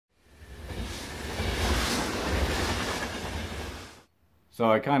So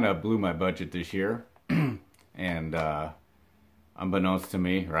I kind of blew my budget this year, and unbeknownst to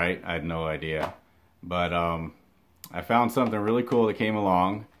me, right? I had no idea. But I found something really cool that came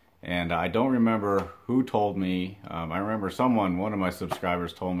along, and I don't remember who told me. I remember one of my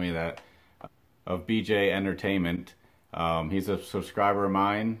subscribers told me that of BJ Entertainment. He's a subscriber of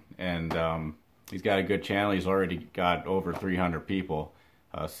mine, and he's got a good channel. He's already got over 300 people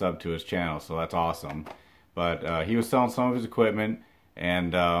sub to his channel, so that's awesome. But he was selling some of his equipment,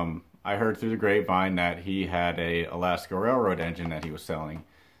 and I heard through the grapevine that he had a Alaska Railroad engine that he was selling.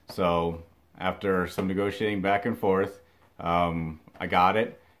 So after some negotiating back and forth, I got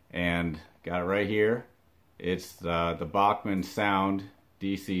it, and got it right here. It's the Bachmann Sound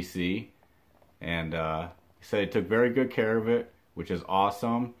DCC, and he said he took very good care of it, which is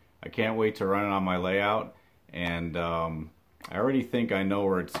awesome. I can't wait to run it on my layout, and I already think I know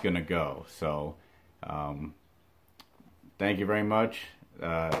where it's gonna go. So thank you very much.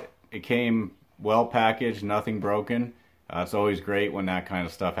 It came well packaged, nothing broken. It's always great when that kind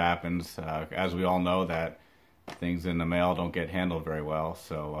of stuff happens. As we all know, that things in the mail don't get handled very well.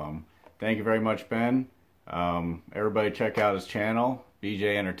 So thank you very much, Ben. Everybody check out his channel,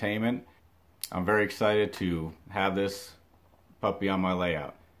 BJ Entertainment. I'm very excited to have this puppy on my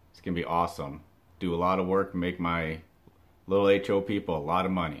layout. It's gonna be awesome. Do a lot of work, make my little HO people a lot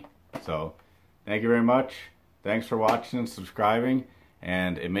of money. So thank you very much. Thanks for watching and subscribing.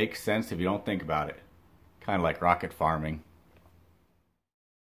 And it makes sense if you don't think about it. Kind of like rocket farming.